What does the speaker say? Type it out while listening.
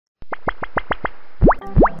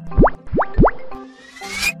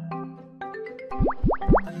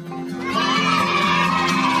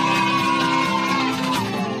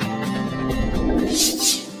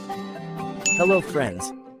Hello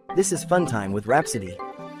friends. This is Funtime with Rhapsody.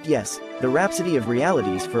 Yes, the Rhapsody of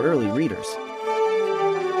realities for early readers.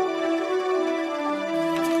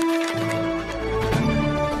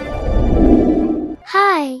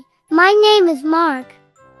 Hi, my name is Mark.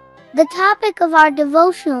 The topic of our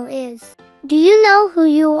devotional is, do you know who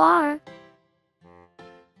you are?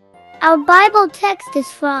 Our Bible text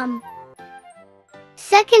is from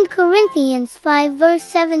 2 Corinthians 5 verse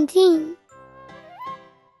 17.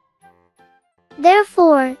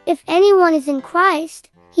 Therefore, if anyone is in Christ,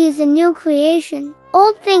 he is a new creation.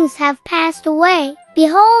 Old things have passed away.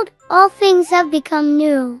 Behold, all things have become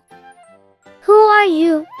new. Who are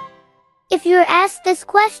you? If you're asked this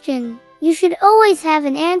question, you should always have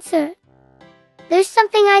an answer. There's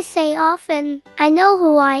something I say often: I know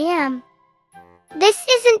who I am. This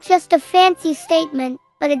isn't just a fancy statement,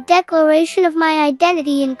 but a declaration of my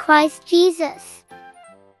identity in Christ Jesus.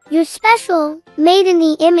 You're special, made in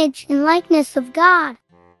the image and likeness of God.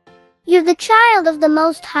 You're the child of the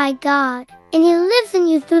Most High God, and He lives in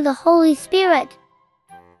you through the Holy Spirit.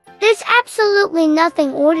 There's absolutely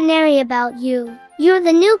nothing ordinary about you. You're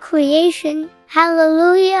the new creation.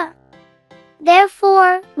 Hallelujah!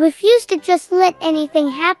 Therefore, refuse to just let anything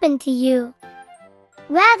happen to you.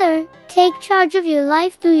 Rather, take charge of your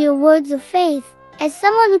life through your words of faith, as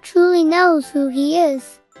someone who truly knows who He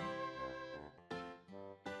is.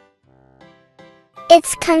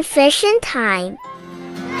 It's confession time.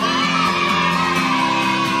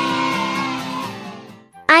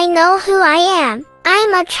 I know who I am.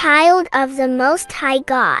 I'm a child of the Most High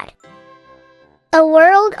God. A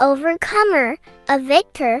world overcomer, a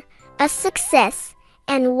victor, a success,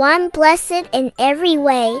 and one blessed in every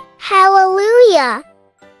way. Hallelujah!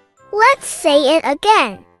 Let's say it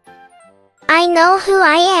again. I know who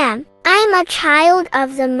I am. I'm a child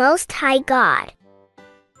of the Most High God.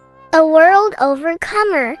 A world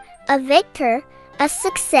overcomer, a victor, a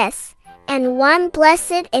success, and one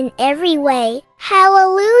blessed in every way.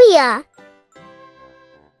 Hallelujah!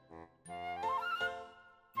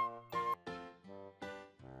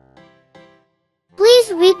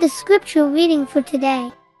 Please read the scripture reading for today.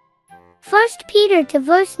 1 Peter 2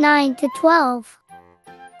 verse 9 to 12.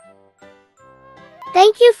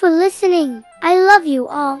 Thank you for listening. I love you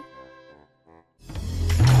all.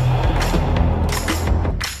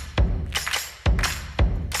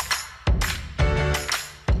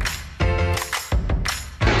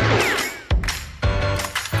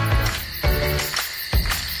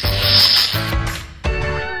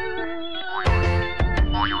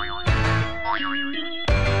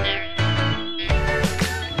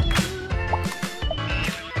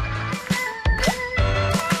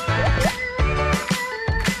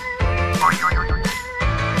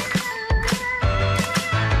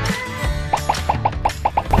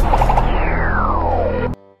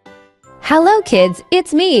 Hello kids,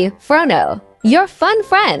 it's me, Frono, your fun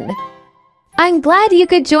friend. I'm glad you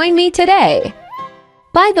could join me today.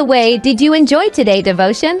 By the way, did you enjoy today's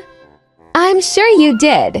devotion? I'm sure you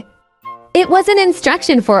did. It was an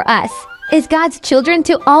instruction for us, as God's children,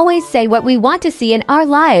 to always say what we want to see in our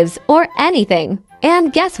lives or anything.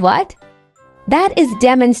 And guess what? That is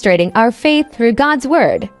demonstrating our faith through God's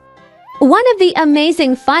Word. One of the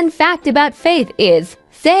amazing fun facts about faith is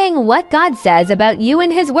saying what God says about you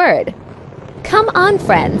in His Word. Come on,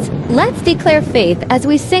 friends, let's declare faith as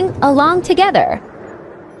we sing along together.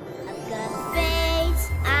 I've got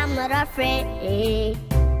faith, I'm not afraid.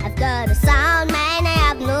 I've got a sound mind, I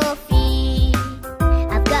have no fear.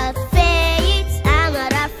 I've got faith, I'm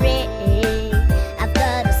not afraid. I've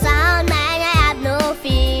got a sound mind, I have no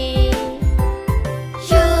fear.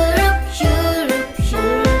 Shoo-roop, shoo-roop,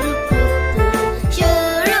 shoo-roop,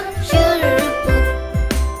 shoo-roop, shoo-roop,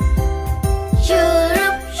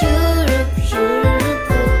 shoo-roop, shoo-roop.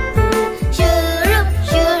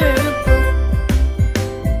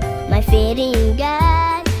 My faith in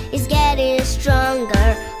God is getting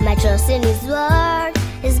stronger. My trust in His Word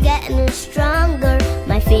is getting stronger.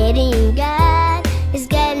 My faith in God is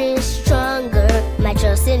getting stronger. My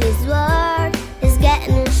trust in His Word is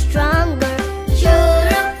getting stronger.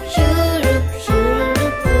 Shoo-roop, shoo-roop,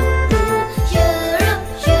 shoo-roop, shoo-roop,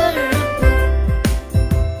 shoo-roop,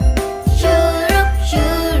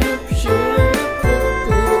 shoo-roop, shoo-roop,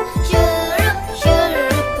 shoo-roop,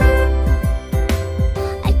 shoo-roop.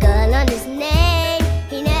 I call on His name,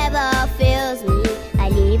 He never fails me. I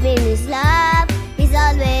live in His love, He's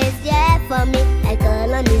always there for me. I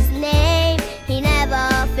call on His name, He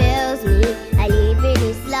never fails me. I live in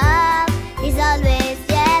His love,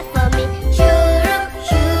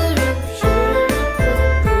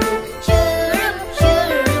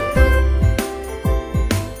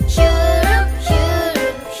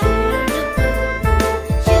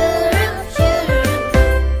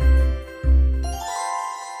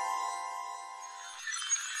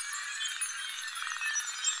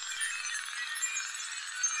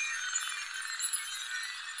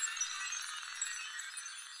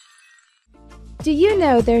 Do you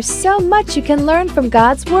know there's so much you can learn from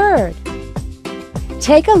God's Word?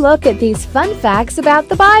 Take a look at these fun facts about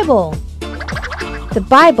the Bible. The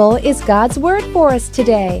Bible is God's Word for us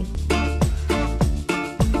today.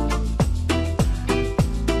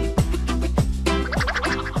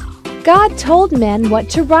 God told men what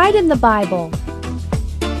to write in the Bible.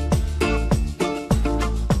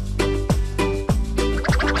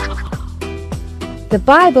 The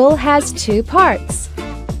Bible has two parts: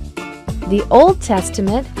 the Old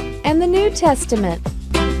Testament and the New Testament.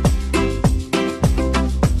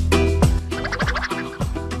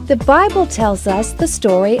 The Bible tells us the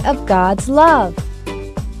story of God's love.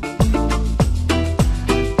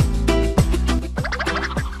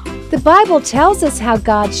 The Bible tells us how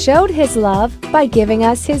God showed His love by giving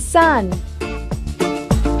us His Son.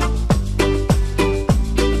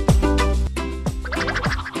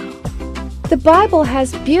 The Bible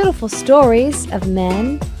has beautiful stories of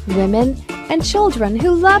men, women, and children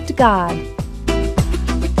who loved God.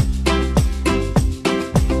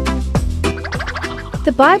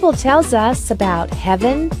 The Bible tells us about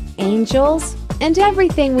heaven, angels, and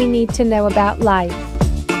everything we need to know about life.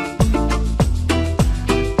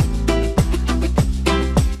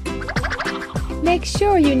 Make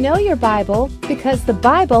sure you know your Bible, because the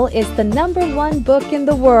Bible is the #1 book in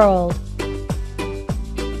the world.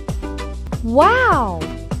 Wow!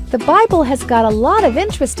 The Bible has got a lot of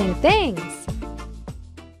interesting things.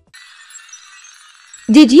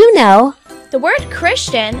 Did you know? The word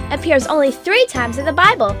Christian appears only 3 times in the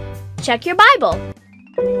Bible. Check your Bible.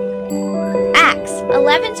 Acts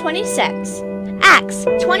 11:26, Acts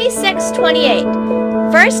 26:28,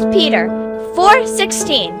 1 Peter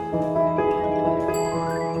 4:16.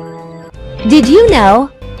 Did you know?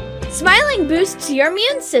 Smiling boosts your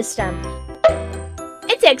immune system.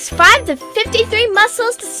 It takes 5 to 53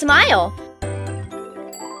 muscles to smile.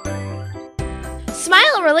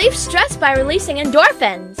 Smile relieves stress by releasing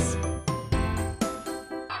endorphins.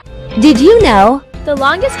 Did you know? The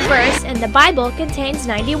longest verse in the Bible contains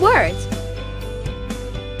 90 words.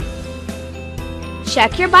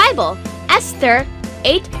 Check your Bible. Esther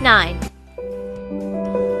 8:9.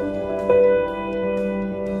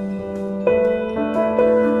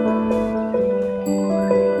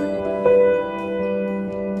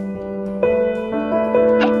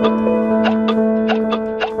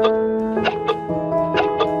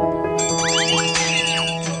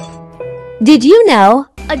 Did you know?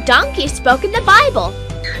 A donkey spoke in the Bible.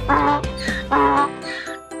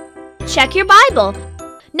 Check your Bible.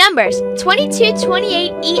 Numbers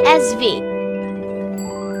 22:28 ESV.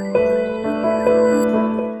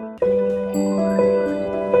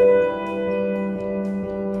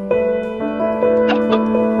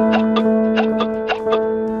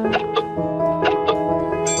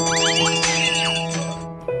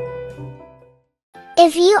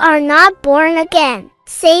 If you are not born again,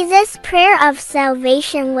 say this prayer of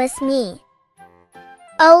salvation with me.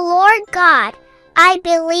 O Lord God, I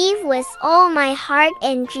believe with all my heart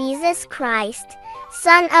in Jesus Christ,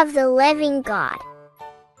 Son of the living God.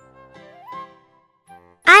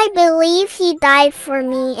 I believe He died for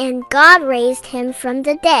me and God raised Him from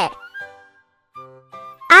the dead.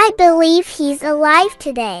 I believe He's alive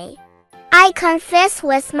today. I confess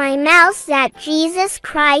with my mouth that Jesus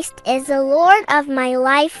Christ is the Lord of my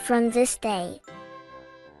life from this day.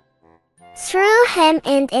 Through Him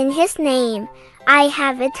and in His name, I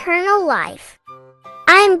have eternal life.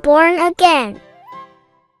 I'm born again.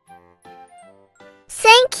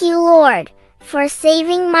 Thank you, Lord, for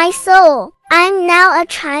saving my soul. I'm now a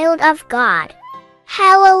child of God.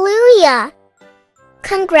 Hallelujah!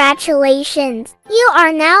 Congratulations, you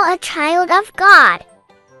are now a child of God.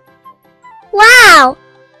 Wow!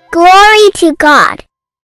 Glory to God!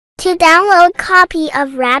 To download copy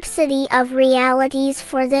of Rhapsody of Realities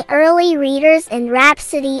for the early readers and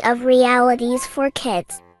Rhapsody of Realities for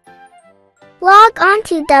kids, log on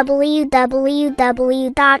to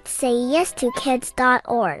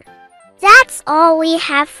www.sayyestokids.org. That's all we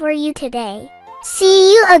have for you today.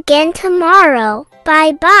 See you again tomorrow.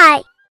 Bye-bye.